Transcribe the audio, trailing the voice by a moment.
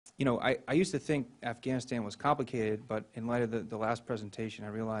I used to think Afghanistan was complicated, but in light of the last presentation, I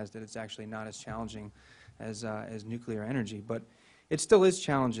realized that it's actually not as challenging as nuclear energy. But it still is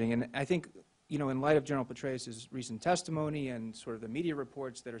challenging, and I think, in light of General Petraeus' recent testimony and sort of the media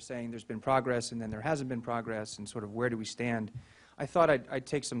reports that are saying there's been progress and then there hasn't been progress and sort of where do we stand, I thought I'd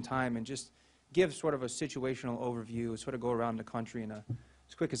take some time and just give sort of a situational overview, sort of go around the country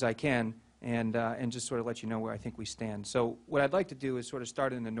as quick as I can, and just sort of let you know where I think we stand. So what I'd like to do is sort of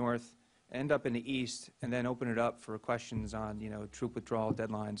start in the north, end up in the east, and then open it up for questions on, troop withdrawal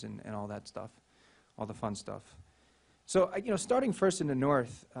deadlines and all that stuff, all the fun stuff. So, starting first in the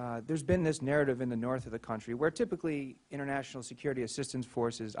north, there's been this narrative in the north of the country where typically international security assistance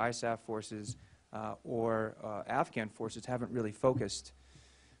forces, ISAF forces, or Afghan forces haven't really focused.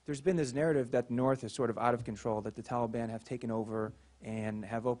 There's been this narrative that the north is sort of out of control, that the Taliban have taken over and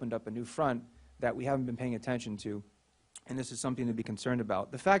have opened up a new front that we haven't been paying attention to, and this is something to be concerned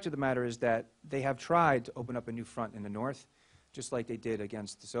about. The fact of the matter is that they have tried to open up a new front in the north, just like they did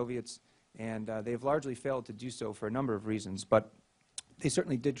against the Soviets, and they've largely failed to do so for a number of reasons, but they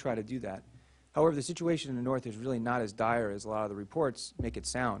certainly did try to do that. However, the situation in the north is really not as dire as a lot of the reports make it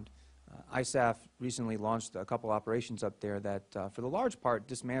sound. ISAF recently launched a couple operations up there that, for the large part,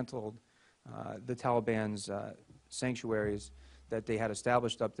 dismantled the Taliban's sanctuaries that they had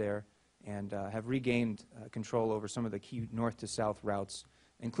established up there and have regained control over some of the key north to south routes,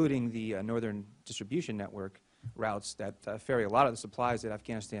 including the northern distribution network routes that ferry a lot of the supplies that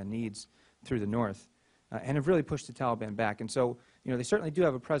Afghanistan needs through the north, and have really pushed the Taliban back. And so, they certainly do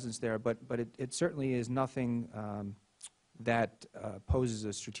have a presence there, but it certainly is nothing that poses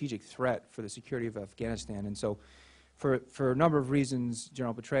a strategic threat for the security of Afghanistan. And so, for a number of reasons,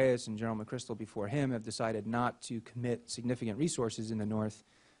 General Petraeus and General McChrystal before him have decided not to commit significant resources in the north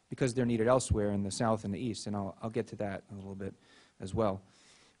because they're needed elsewhere in the south and the east, and I'll get to that a little bit as well.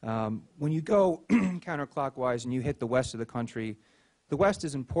 When you go counterclockwise and you hit the west of the country, the west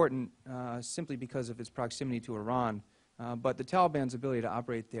is important simply because of its proximity to Iran, but the Taliban's ability to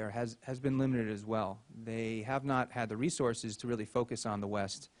operate there has been limited as well. They have not had the resources to really focus on the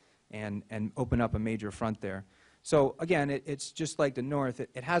west and open up a major front there. So again, it's just like the north.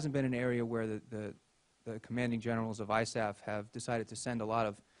 It hasn't been an area where the commanding generals of ISAF have decided to send a lot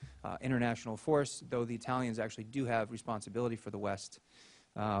of international force, though the Italians actually do have responsibility for the west.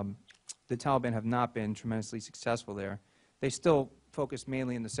 The Taliban have not been tremendously successful there. They still focus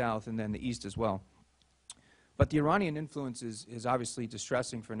mainly in the south and then the east as well. But the Iranian influence is obviously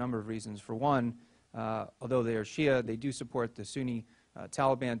distressing for a number of reasons. For one, although they are Shia, they do support the Sunni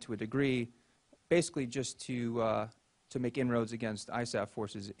Taliban to a degree, basically just to make inroads against ISAF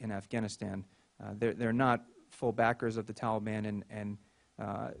forces in Afghanistan. They're not full backers of the Taliban, and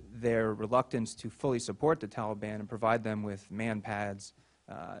their reluctance to fully support the Taliban and provide them with man pads,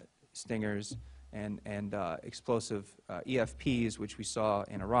 stingers, and explosive EFPs, which we saw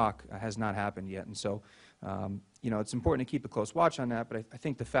in Iraq, has not happened yet. And so, it's important to keep a close watch on that, but I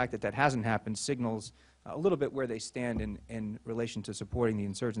think the fact that that hasn't happened signals a little bit where they stand in relation to supporting the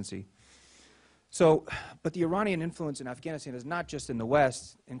insurgency. So, but the Iranian influence in Afghanistan is not just in the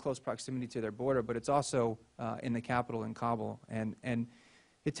west, in close proximity to their border, but it's also in the capital, in Kabul. And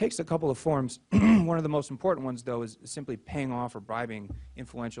it takes a couple of forms. One of the most important ones, though, is simply paying off or bribing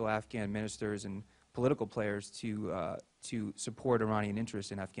influential Afghan ministers and political players to support Iranian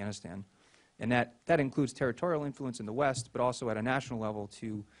interests in Afghanistan. And that includes territorial influence in the west, but also at a national level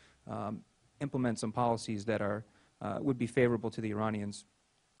to implement some policies that would be favorable to the Iranians,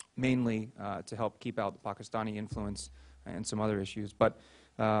 mainly to help keep out the Pakistani influence and some other issues. But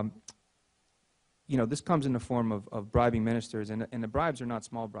this comes in the form of bribing ministers, and the bribes are not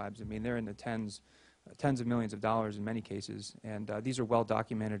small bribes. I mean, they're in the tens of millions of dollars in many cases, and these are well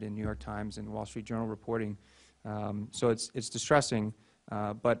documented in New York Times and Wall Street Journal reporting. So it's distressing,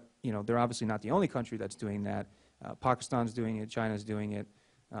 but they're obviously not the only country that's doing that. Pakistan's doing it, China's doing it,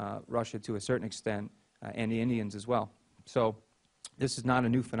 Russia to a certain extent, and the Indians as well. So this is not a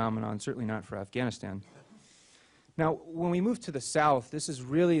new phenomenon, certainly not for Afghanistan. Now, when we move to the south, this is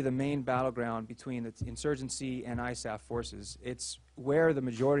really the main battleground between the insurgency and ISAF forces. It's where the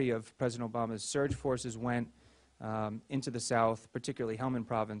majority of President Obama's surge forces went into the south, particularly Helmand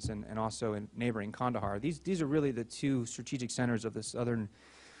province and also in neighboring Kandahar. These are really the two strategic centers of the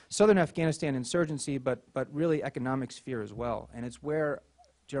southern Afghanistan insurgency, but really economic sphere as well. And it's where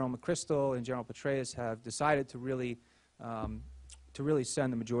General McChrystal and General Petraeus have decided to really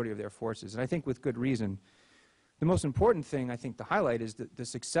send the majority of their forces, and I think with good reason. The most important thing, I think, to highlight is the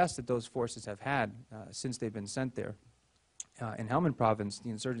success that those forces have had since they've been sent there. In Helmand province,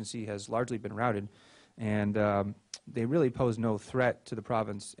 the insurgency has largely been routed, and they really pose no threat to the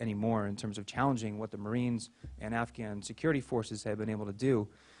province anymore in terms of challenging what the Marines and Afghan security forces have been able to do.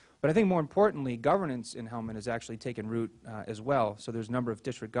 But I think more importantly, governance in Helmand has actually taken root as well. So there's a number of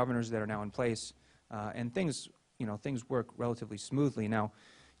district governors that are now in place, and things work relatively smoothly. Now,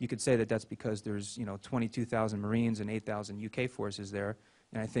 you could say that that's because there's 22,000 Marines and 8,000 UK forces there,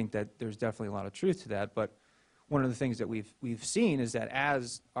 and I think that there's definitely a lot of truth to that. But one of the things that we've seen is that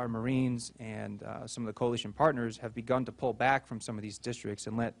as our Marines and some of the coalition partners have begun to pull back from some of these districts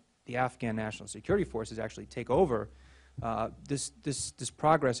and let the Afghan National Security Forces actually take over, this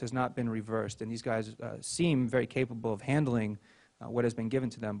progress has not been reversed, and these guys seem very capable of handling what has been given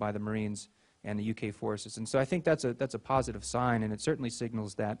to them by the Marines and the UK forces. And so I think that's a positive sign, and it certainly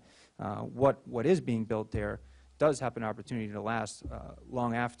signals that what is being built there does have an opportunity to last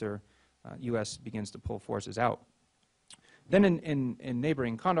long after U.S. begins to pull forces out. Then in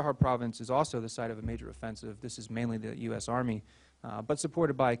neighboring Kandahar province is also the site of a major offensive. This is mainly the U.S. Army, but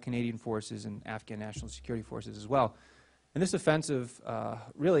supported by Canadian forces and Afghan National Security Forces as well. And this offensive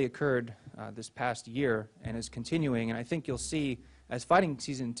really occurred this past year and is continuing, and I think you'll see as fighting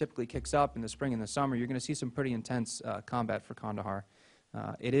season typically kicks up in the spring and the summer, you're going to see some pretty intense combat for Kandahar.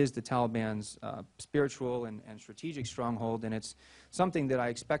 It is the Taliban's spiritual and strategic stronghold, and it's something that I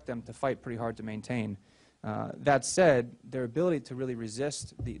expect them to fight pretty hard to maintain. That said, their ability to really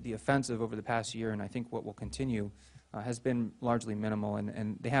resist the offensive over the past year, and I think what will continue, has been largely minimal,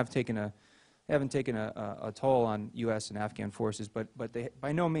 and they haven't taken a toll on U.S. and Afghan forces, but they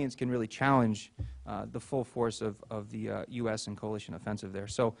by no means can really challenge the full force of the U.S. and coalition offensive there.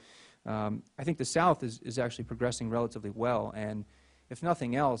 So I think the South is actually progressing relatively well, and if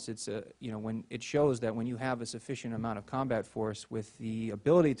nothing else, it's when it shows that when you have a sufficient amount of combat force with the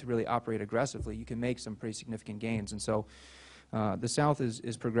ability to really operate aggressively, you can make some pretty significant gains. And so the South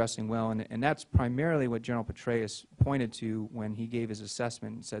is progressing well, and that's primarily what General Petraeus pointed to when he gave his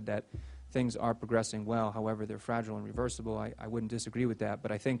assessment and said that things are progressing well. However, they're fragile and reversible. I wouldn't disagree with that,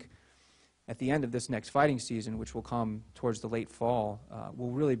 but I think at the end of this next fighting season, which will come towards the late fall,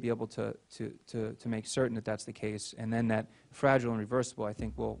 we'll really be able to make certain that that's the case, and then that fragile and reversible, I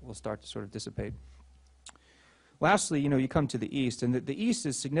think, will start to sort of dissipate. Lastly, you come to the East, and the East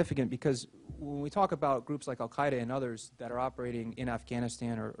is significant because when we talk about groups like Al-Qaeda and others that are operating in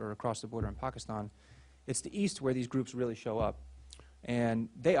Afghanistan or across the border in Pakistan, it's the East where these groups really show up. And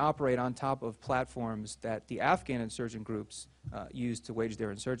they operate on top of platforms that the Afghan insurgent groups use to wage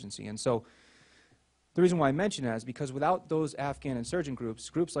their insurgency. And so the reason why I mention that is because without those Afghan insurgent groups,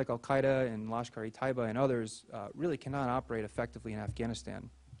 groups like Al-Qaeda and Lashkar-e-Taiba and others really cannot operate effectively in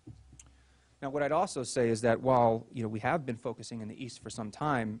Afghanistan. Now, what I'd also say is that while we have been focusing in the East for some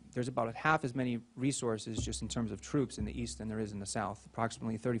time, there's about half as many resources just in terms of troops in the East than there is in the South,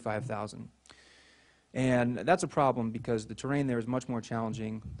 approximately 35,000. And that's a problem because the terrain there is much more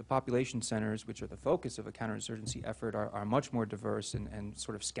challenging. The population centers, which are the focus of a counterinsurgency effort, are much more diverse and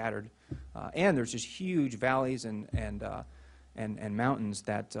sort of scattered. And there's just huge valleys and mountains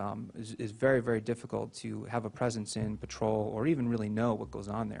that is very, very difficult to have a presence in, patrol, or even really know what goes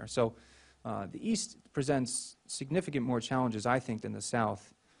on there. So the East presents significant more challenges, I think, than the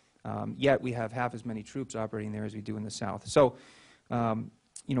South. Yet we have half as many troops operating there as we do in the South. So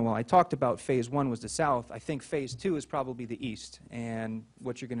while I talked about phase one was the South, I think phase two is probably the East. And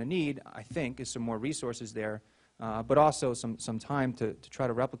what you're going to need, I think, is some more resources there, but also some time to try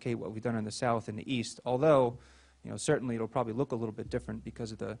to replicate what we've done in the South and the East. Although, certainly it'll probably look a little bit different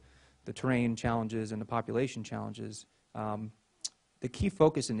because of the terrain challenges and the population challenges. The key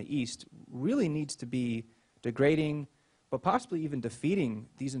focus in the East really needs to be degrading, but possibly even defeating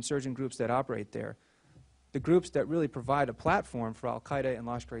these insurgent groups that operate there. The groups that really provide a platform for Al-Qaeda and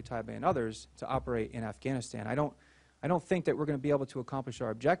Lashkar-e-Taiba and others to operate in Afghanistan. I don't think that we're going to be able to accomplish our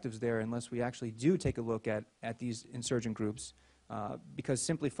objectives there unless we actually do take a look at these insurgent groups, because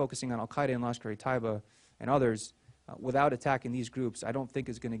simply focusing on Al-Qaeda and Lashkar-e-Taiba and others without attacking these groups, I don't think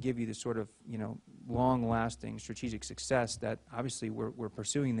is going to give you the sort of long-lasting strategic success that obviously we're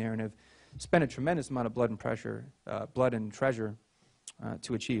pursuing there and have spent a tremendous amount of blood and treasure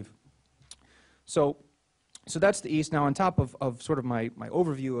to achieve. So that's the East. Now, on top of sort of my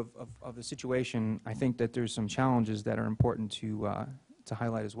overview of the situation, I think that there's some challenges that are important to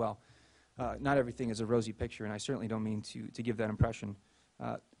highlight as well. Not everything is a rosy picture, and I certainly don't mean to give that impression.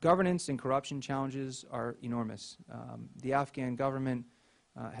 Governance and corruption challenges are enormous. The Afghan government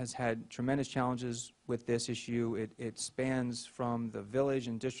has had tremendous challenges with this issue. It spans from the village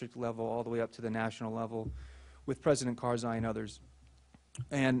and district level all the way up to the national level with President Karzai and others.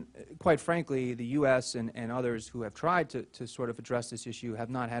 And quite frankly, the U.S. and others who have tried to sort of address this issue have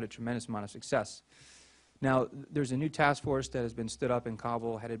not had a tremendous amount of success. Now, there's a new task force that has been stood up in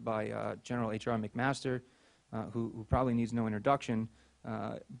Kabul, headed by General H.R. McMaster, who probably needs no introduction.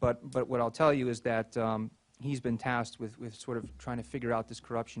 But what I'll tell you is that he's been tasked with sort of trying to figure out this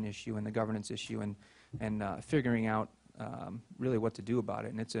corruption issue and the governance issue and figuring out really what to do about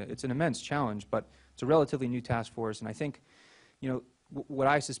it. And it's an immense challenge, but it's a relatively new task force. And I think, what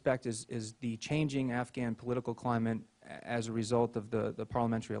I suspect is the changing Afghan political climate as a result of the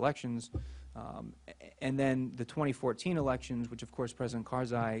parliamentary elections, and then the 2014 elections, which of course President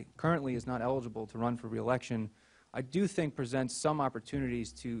Karzai currently is not eligible to run for re-election, I do think presents some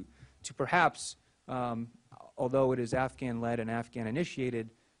opportunities to perhaps, although it is Afghan-led and Afghan-initiated,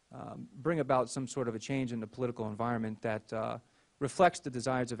 bring about some sort of a change in the political environment that reflects the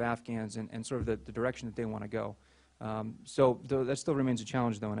desires of Afghans and sort of the direction that they want to go. So that still remains a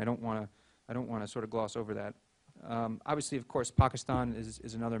challenge, though, and I don't want to sort of gloss over that. Obviously, of course, Pakistan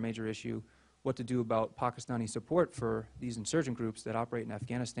is another major issue. What to do about Pakistani support for these insurgent groups that operate in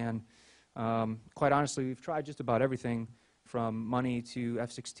Afghanistan? Quite honestly, we've tried just about everything, from money to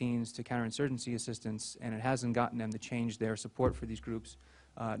F-16s to counterinsurgency assistance, and it hasn't gotten them to change their support for these groups,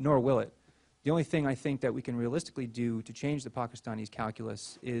 nor will it. The only thing I think that we can realistically do to change the Pakistanis'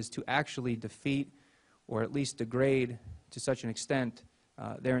 calculus is to actually defeat or at least degrade to such an extent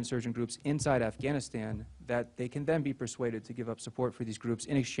their insurgent groups inside Afghanistan that they can then be persuaded to give up support for these groups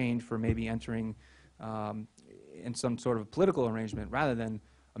in exchange for maybe entering in some sort of political arrangement rather than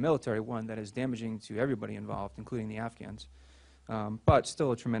a military one that is damaging to everybody involved, including the Afghans. But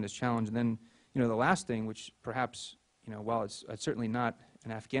still a tremendous challenge. And then, the last thing, which perhaps, while it's certainly not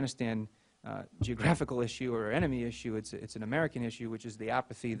an Afghanistan geographical issue or enemy issue, it's an American issue, which is the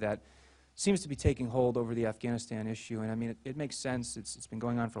apathy that seems to be taking hold over the Afghanistan issue. And I mean, it makes sense. It's been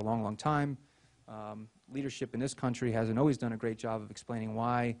going on for a long, long time. Leadership in this country hasn't always done a great job of explaining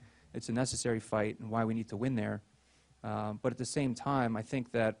why it's a necessary fight and why we need to win there. But at the same time, I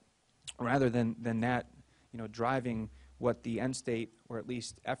think that rather than that, driving what the end state, or at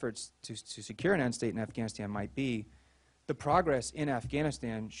least efforts to secure an end state in Afghanistan might be, the progress in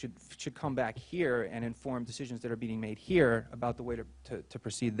Afghanistan should come back here and inform decisions that are being made here about the way to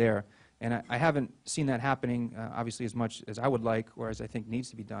proceed there. And I haven't seen that happening, obviously, as much as I would like or as I think needs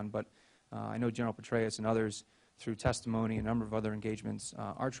to be done. But I know General Petraeus and others, through testimony and a number of other engagements,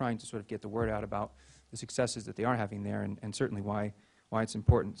 are trying to sort of get the word out about the successes that they are having there, and certainly why it's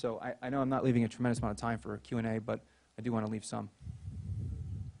important. So I know I'm not leaving a tremendous amount of time for Q&A, but I do want to leave some.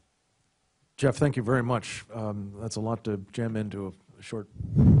 Jeff, thank you very much. That's a lot to jam into a short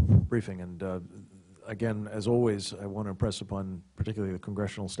briefing. And again, as always, I want to impress upon particularly the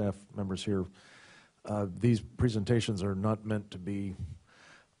congressional staff members here, these presentations are not meant to be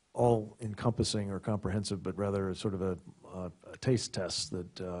all-encompassing or comprehensive, but rather sort of a taste test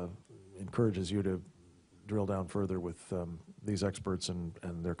that encourages you to drill down further with these experts and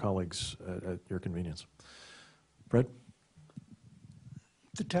their colleagues at your convenience. Fred?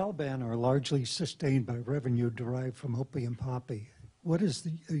 The Taliban are largely sustained by revenue derived from opium poppy. What is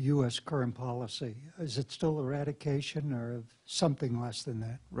the U.S. current policy? Is it still eradication or something less than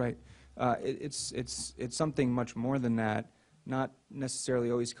that? Right. It's something much more than that, not necessarily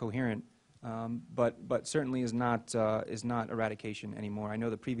always coherent, but certainly is not eradication anymore. I know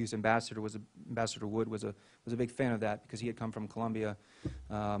the previous ambassador Ambassador Wood was a big fan of that because he had come from Colombia,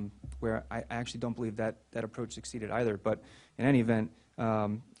 where I actually don't believe that approach succeeded either. But in any event,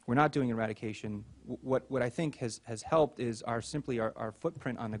 we're not doing eradication. What I think has helped is simply our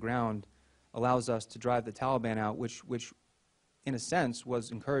footprint on the ground allows us to drive the Taliban out, which in a sense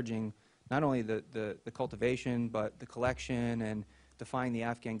was encouraging not only the cultivation but the collection and defying the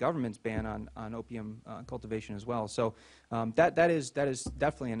Afghan government's ban on opium cultivation as well. So that is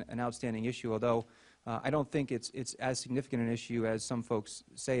definitely an outstanding issue, although I don't think it's as significant an issue as some folks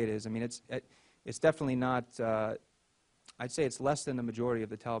say it is. I mean, it's definitely not. I'd say it's less than the majority of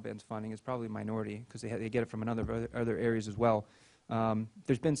the Taliban's funding. It's probably a minority because they get it from other areas as well.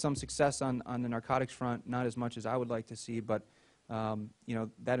 There's been some success on the narcotics front, not as much as I would like to see, but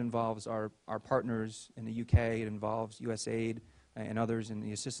that involves our partners in the UK. It involves USAID and others in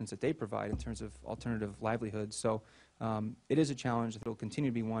the assistance that they provide in terms of alternative livelihoods. So it is a challenge that will continue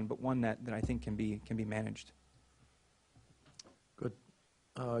to be one, but one that I think can be managed. Good.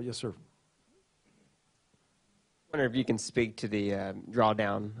 Yes, sir. I wonder if you can speak to the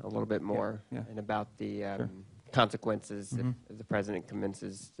drawdown a little bit more and about the Sure. consequences if the president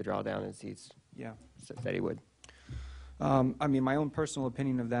commences the drawdown as he's said he would. I mean, my own personal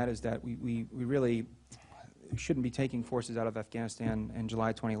opinion of that is that we really shouldn't be taking forces out of Afghanistan in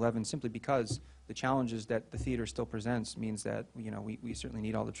July 2011 simply because the challenges that the theater still presents means that we certainly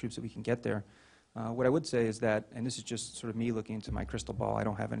need all the troops that we can get there. What I would say is that, and this is just sort of me looking into my crystal ball, I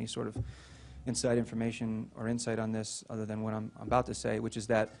don't have any sort of inside information or insight on this other than what I'm about to say, which is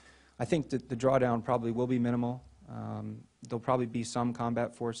that I think that the drawdown probably will be minimal. There'll probably be some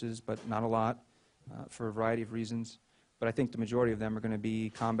combat forces, but not a lot, for a variety of reasons. But I think the majority of them are going to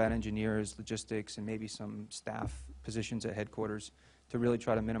be combat engineers, logistics, and maybe some staff positions at headquarters to really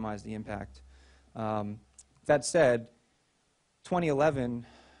try to minimize the impact. That said, 2011,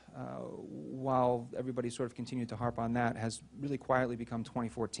 while everybody sort of continued to harp on that, has really quietly become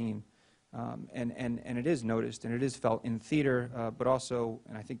 2014. And it is noticed and it is felt in theater, but also,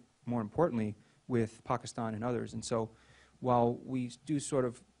 and I think more importantly, with Pakistan and others. And so while we do sort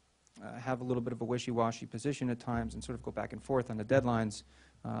of have a little bit of a wishy-washy position at times and sort of go back and forth on the deadlines,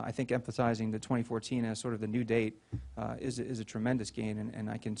 I think emphasizing the 2014 as sort of the new date is a tremendous gain, and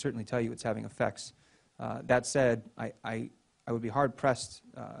I can certainly tell you it's having effects. That said, I would be hard-pressed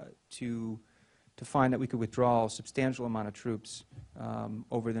to find that we could withdraw a substantial amount of troops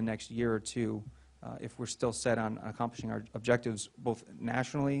over the next year or two if we're still set on accomplishing our objectives both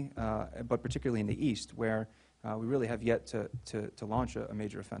nationally, but particularly in the East, where we really have yet to launch a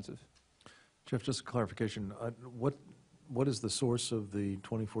major offensive. Jeff, just a clarification. What is the source of the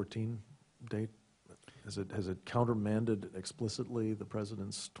 2014 date? Has it countermanded explicitly the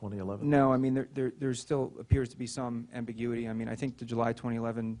President's 2011? No, I mean, there still appears to be some ambiguity. I mean, I think the July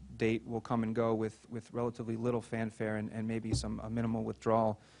 2011 date will come and go with relatively little fanfare and maybe a minimal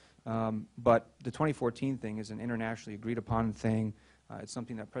withdrawal. But the 2014 thing is an internationally agreed upon thing. It's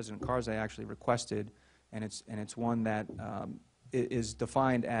something that President Karzai actually requested, and it's one that is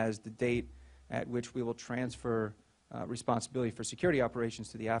defined as the date at which we will transfer responsibility for security operations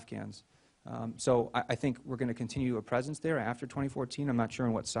to the Afghans. So I think we're going to continue a presence there after 2014. I'm not sure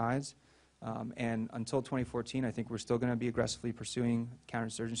in what size. And until 2014, I think we're still going to be aggressively pursuing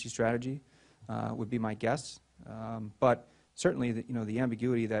counterinsurgency strategy, would be my guess. But certainly, the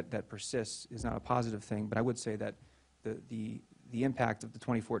ambiguity that persists is not a positive thing. But I would say that the impact of the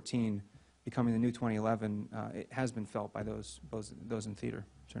 2014 becoming the new 2011, it has been felt by those in theater,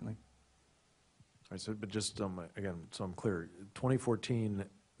 certainly. All right, so, but just, again, so I'm clear, 2014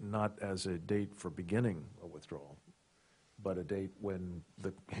 not as a date for beginning a withdrawal, but a date when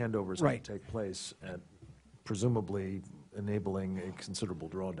the handovers Right. can take place and presumably enabling a considerable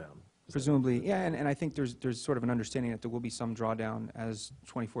drawdown. Presumably, yeah, and I think there's sort of an understanding that there will be some drawdown as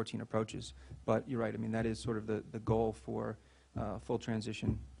 2014 approaches. But you're right, I mean, that is sort of the goal for full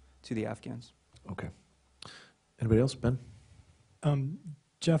transition to the Afghans. Okay. Anybody else? Ben?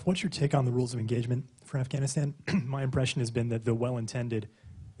 Jeff, what's your take on the rules of engagement for Afghanistan? My impression has been that, though well-intended,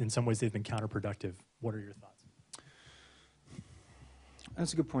 in some ways they've been counterproductive. What are your thoughts?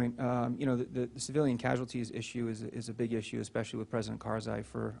 That's a good point. The civilian casualties issue is a big issue, especially with President Karzai,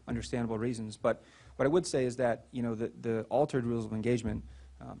 for understandable reasons. But what I would say is that the altered rules of engagement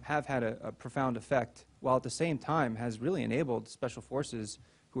have had a profound effect, while at the same time has really enabled special forces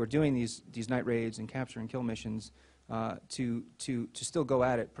who are doing these night raids and capture and kill missions to still go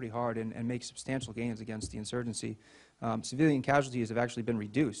at it pretty hard and make substantial gains against the insurgency. Civilian casualties have actually been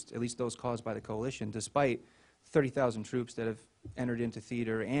reduced, at least those caused by the coalition, despite 30,000 troops that have entered into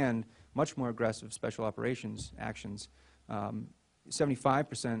theater and much more aggressive special operations actions.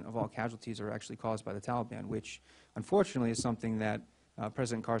 75% of all casualties are actually caused by the Taliban, which unfortunately is something that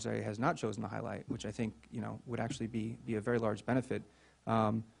President Karzai has not chosen to highlight, which I think would actually be a very large benefit.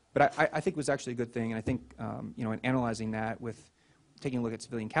 But I think it was actually a good thing, and I think in analyzing that with taking a look at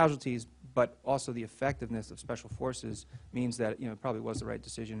civilian casualties, but also the effectiveness of special forces means that it probably was the right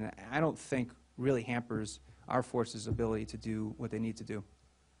decision. And I don't think really hampers our forces' ability to do what they need to do.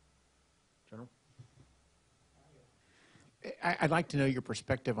 General? I'd like to know your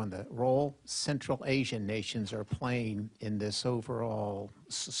perspective on the role Central Asian nations are playing in this overall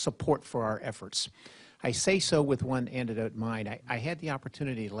support for our efforts. I say so with one anecdote in mind. I had the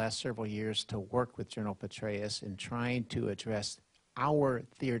opportunity the last several years to work with General Petraeus in trying to address our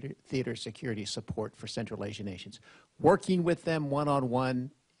theater security support for Central Asian nations. Working with them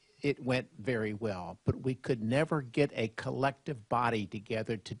one-on-one, it went very well, but we could never get a collective body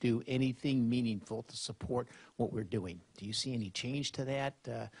together to do anything meaningful to support what we're doing. Do you see any change to that?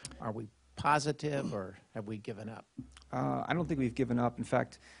 Are we positive, or have we given up? I don't think we've given up. In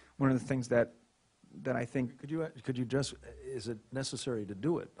fact, one of the things that I think... Could you just, is it necessary to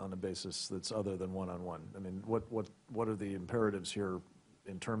do it on a basis that's other than one-on-one? I mean, what are the imperatives here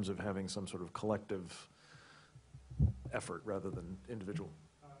in terms of having some sort of collective effort rather than individual?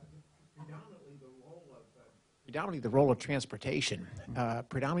 Predominantly the role of transportation,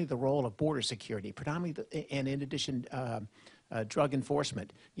 predominantly the role of border security, and in addition, drug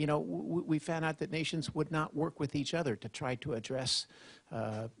enforcement. You know, we found out that nations would not work with each other to try to address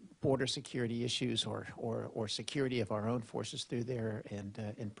border security issues or security of our own forces through there,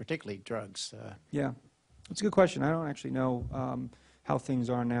 and particularly drugs. Yeah, that's a good question. I don't actually know how things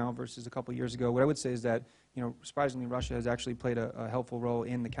are now versus a couple years ago. What I would say is that, you know, surprisingly, Russia has actually played a helpful role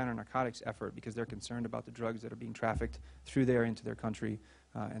in the counter-narcotics effort because they're concerned about the drugs that are being trafficked through there into their country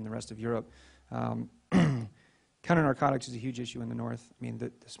and the rest of Europe. Counter-narcotics is a huge issue in the north. I mean,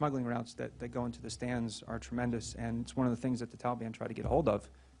 the smuggling routes that go into the stands are tremendous, and it's one of the things that the Taliban try to get a hold of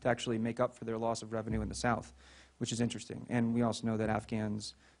to actually make up for their loss of revenue in the south, which is interesting. And we also know that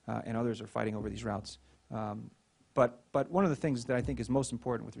Afghans and others are fighting over these routes. But one of the things that I think is most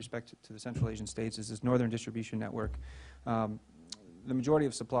important with respect to the Central Asian states is this northern distribution network. The majority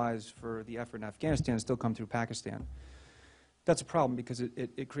of supplies for the effort in Afghanistan still come through Pakistan. That's a problem because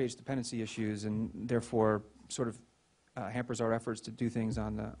it creates dependency issues and therefore sort of hampers our efforts to do things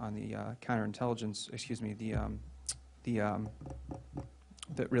on the counterintelligence, excuse me, the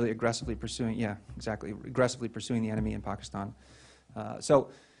really aggressively pursuing, yeah, exactly, aggressively pursuing the enemy in Pakistan.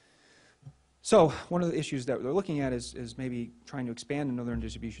 So one of the issues that we're looking at is maybe trying to expand the northern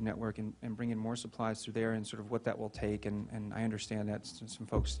distribution network and bring in more supplies through there and sort of what that will take. And I understand that some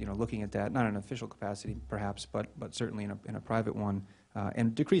folks, you know, looking at that, not in an official capacity perhaps, but certainly in a private one,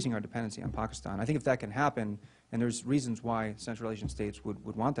 and decreasing our dependency on Pakistan. I think if that can happen, and there's reasons why Central Asian states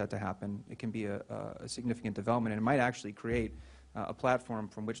would want that to happen, it can be a significant development, and it might actually create a platform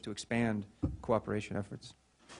from which to expand cooperation efforts.